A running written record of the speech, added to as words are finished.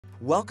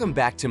Welcome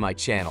back to my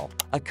channel,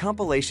 a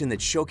compilation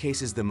that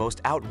showcases the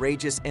most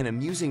outrageous and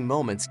amusing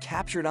moments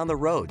captured on the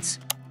roads.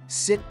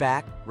 Sit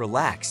back,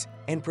 relax,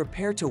 and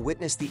prepare to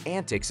witness the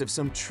antics of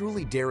some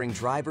truly daring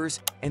drivers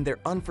and their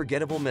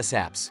unforgettable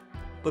mishaps.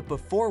 But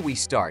before we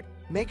start,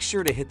 make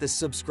sure to hit the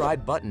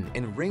subscribe button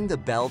and ring the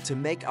bell to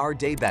make our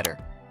day better.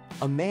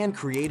 A man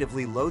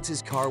creatively loads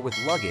his car with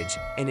luggage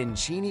and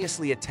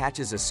ingeniously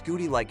attaches a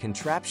Scooty-like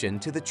contraption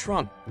to the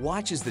trunk.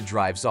 Watch as the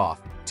drives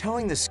off,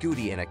 towing the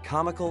Scooty in a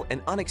comical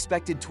and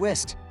unexpected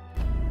twist.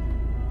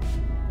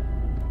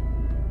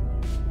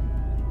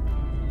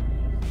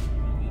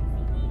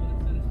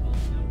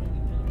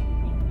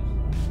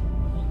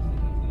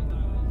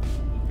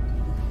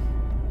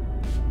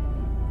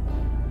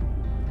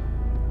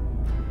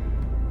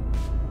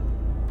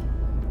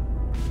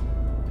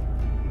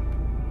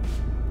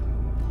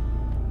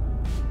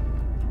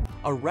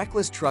 A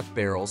reckless truck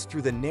barrels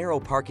through the narrow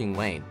parking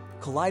lane,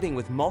 colliding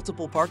with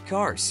multiple parked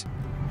cars.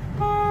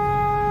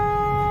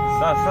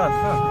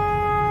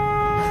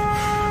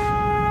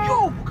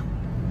 יוק!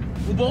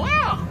 הוא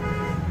בורח!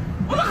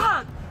 עוד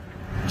אחד!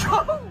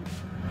 שואו!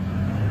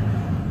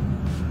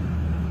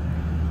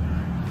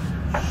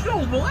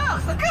 הוא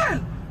בורח! סתכל!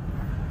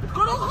 את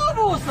כל הרחוב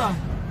הוא עושה!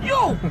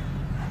 יואו!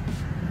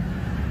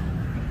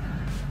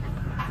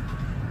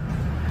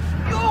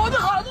 יואו! עוד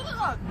אחד! עוד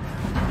אחד!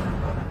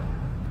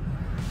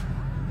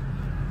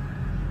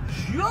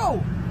 יואו!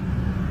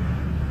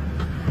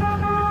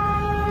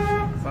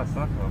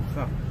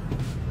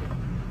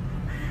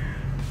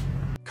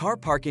 Car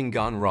parking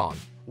gone wrong.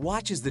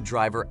 Watch as the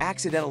driver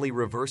accidentally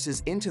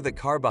reverses into the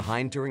car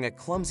behind during a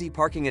clumsy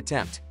parking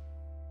attempt.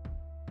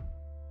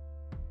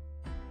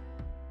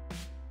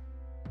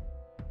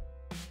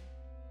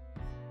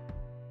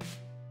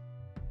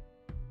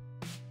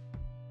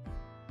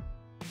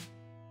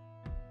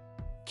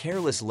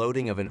 Careless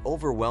loading of an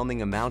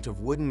overwhelming amount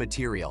of wooden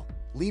material,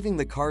 leaving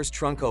the car's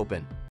trunk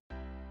open.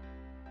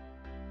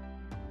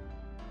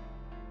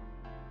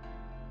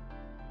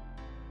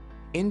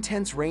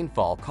 Intense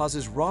rainfall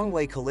causes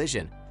wrong-way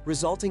collision,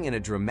 resulting in a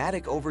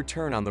dramatic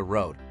overturn on the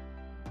road.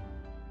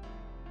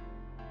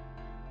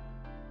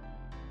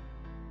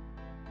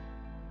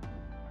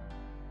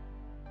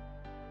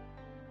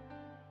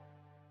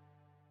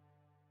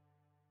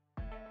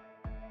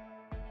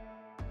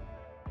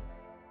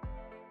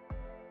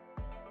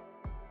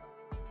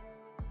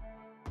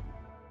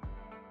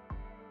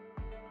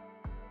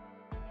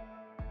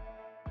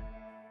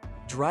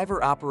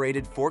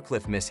 Driver-operated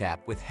forklift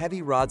mishap with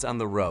heavy rods on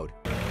the road.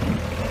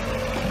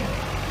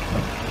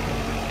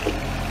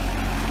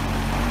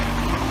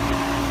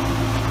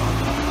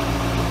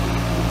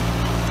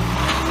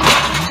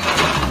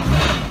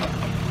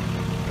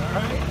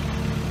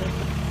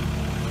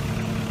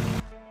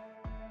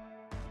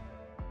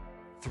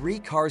 Three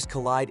cars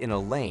collide in a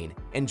lane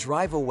and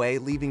drive away,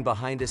 leaving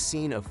behind a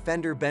scene of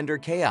fender-bender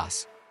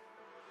chaos.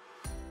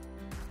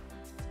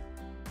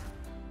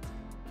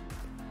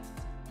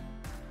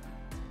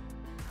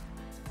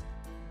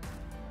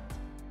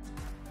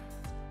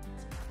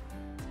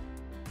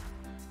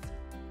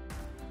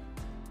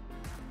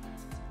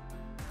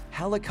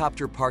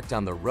 Helicopter parked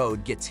on the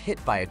road gets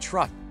hit by a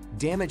truck,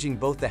 damaging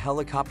both the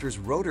helicopter's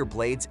rotor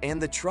blades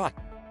and the truck.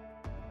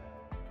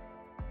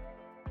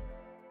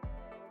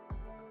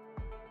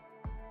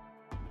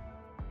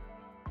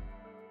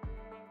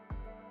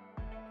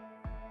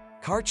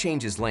 Car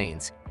changes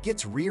lanes,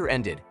 gets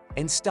rear-ended,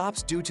 and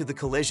stops due to the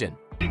collision.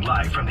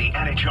 Live from the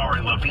NHR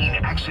and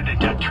Levine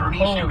Accident Attorney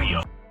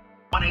Studio.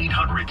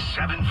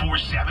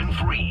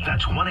 1-800-747-FREE.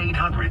 That's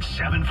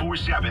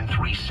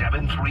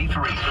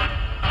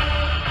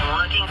 1-800-747-3733.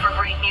 Looking for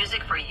great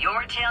music for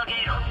your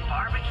tailgate or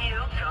barbecue?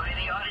 Go to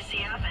the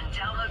Odyssey app and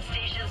download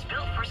stations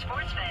built for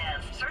sports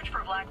fans. Search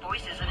for Black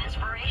Voices and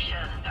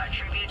Inspiration, a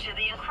tribute to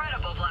the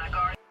incredible Black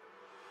art.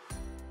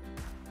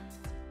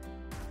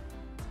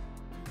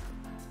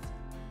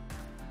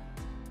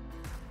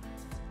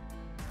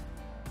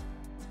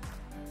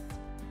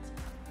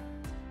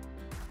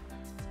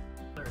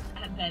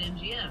 At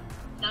BetMGM.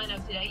 Sign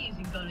up today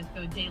using bonus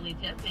code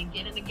DailyTip and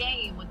get in the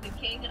game with the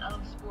king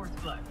of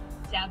sportsbook.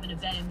 Tap into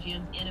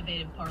BetMGM's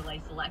innovative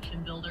parlay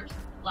selection builders.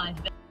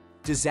 Live bet.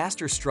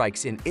 Disaster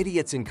strikes in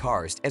idiots in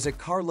cars as a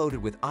car loaded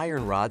with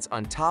iron rods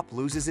on top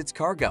loses its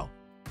cargo.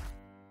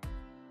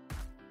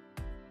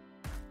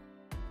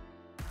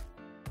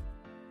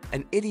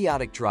 An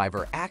idiotic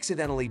driver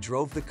accidentally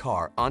drove the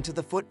car onto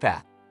the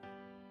footpath.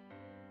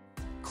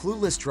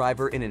 Clueless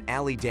driver in an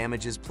alley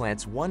damages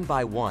plants one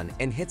by one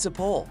and hits a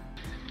pole.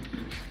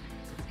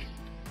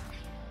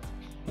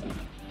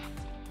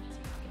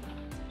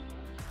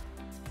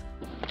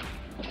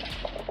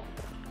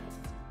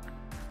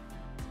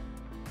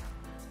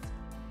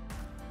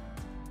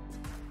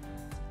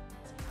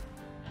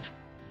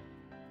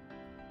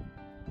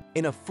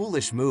 In a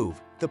foolish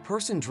move, the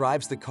person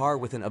drives the car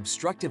with an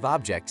obstructive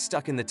object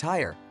stuck in the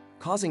tire,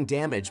 causing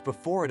damage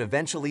before it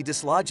eventually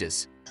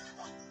dislodges.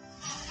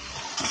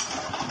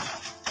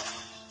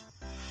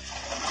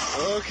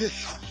 Okay.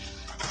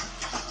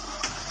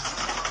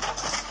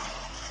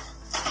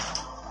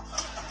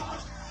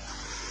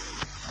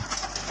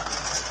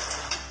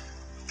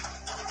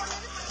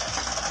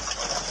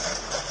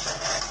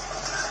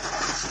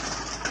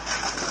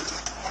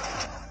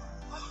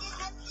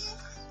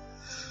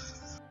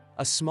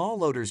 A small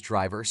loader's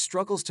driver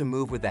struggles to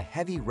move with a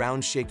heavy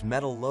round-shaped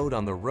metal load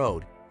on the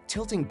road,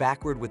 tilting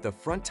backward with the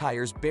front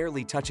tires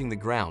barely touching the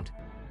ground.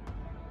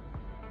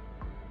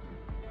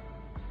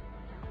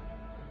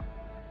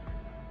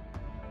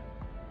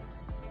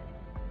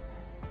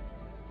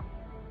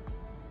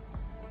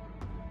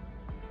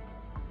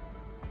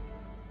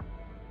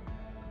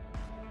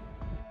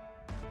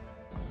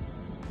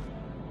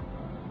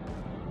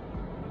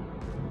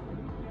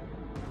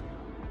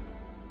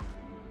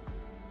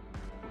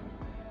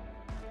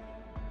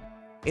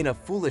 In a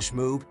foolish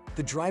move,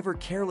 the driver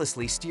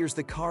carelessly steers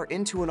the car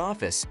into an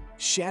office,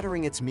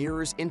 shattering its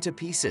mirrors into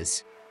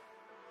pieces.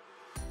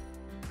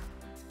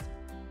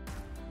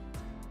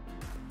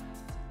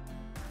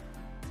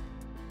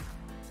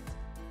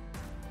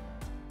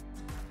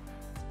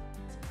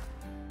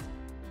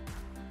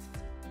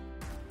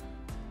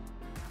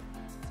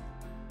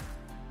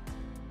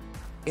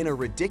 In a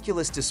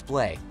ridiculous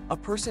display, a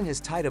person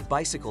has tied a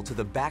bicycle to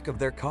the back of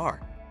their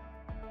car.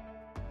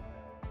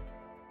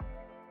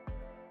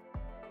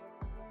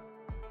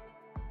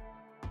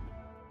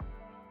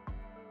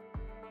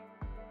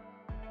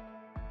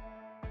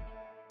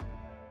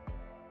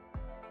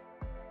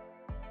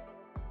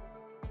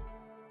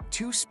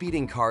 Two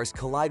speeding cars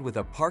collide with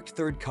a parked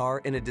third car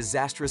in a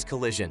disastrous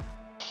collision.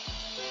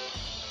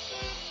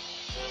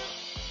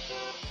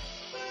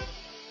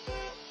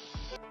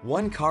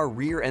 One car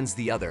rear-ends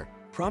the other,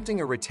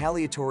 prompting a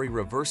retaliatory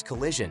reverse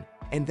collision,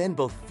 and then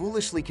both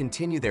foolishly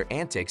continue their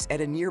antics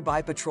at a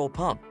nearby petrol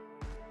pump.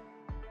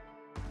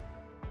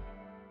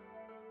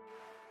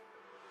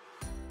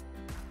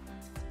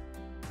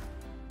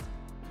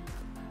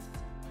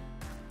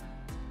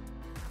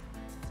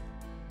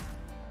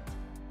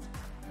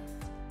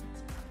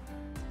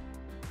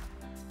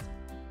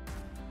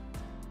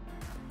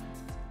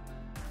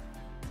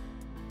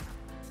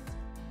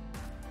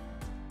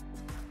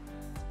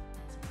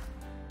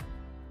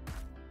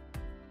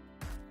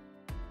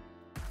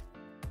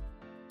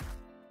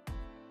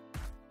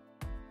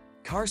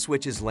 Car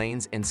switches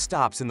lanes and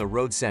stops in the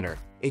road center,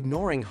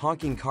 ignoring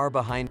honking car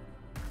behind.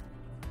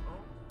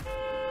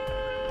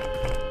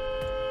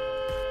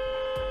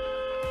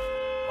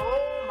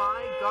 Oh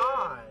my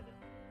God!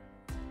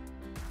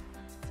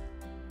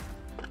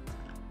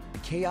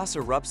 Chaos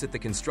erupts at the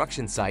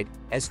construction site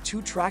as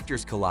two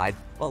tractors collide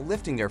while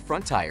lifting their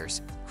front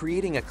tires,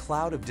 creating a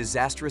cloud of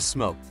disastrous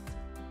smoke.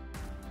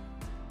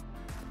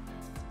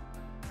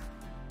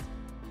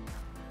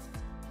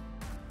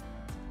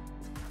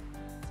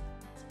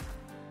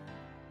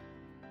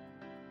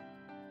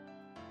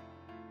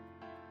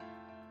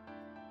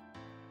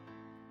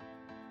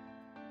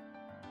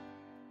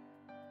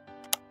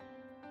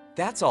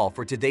 That's all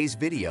for today's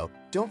video.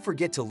 Don't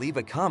forget to leave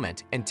a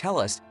comment and tell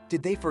us,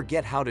 did they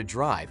forget how to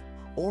drive?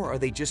 Or are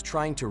they just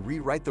trying to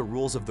rewrite the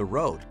rules of the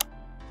road?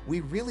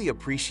 We really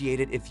appreciate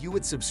it if you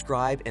would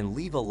subscribe and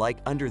leave a like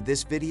under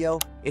this video.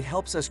 It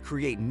helps us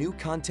create new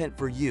content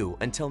for you.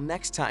 Until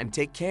next time,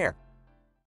 take care.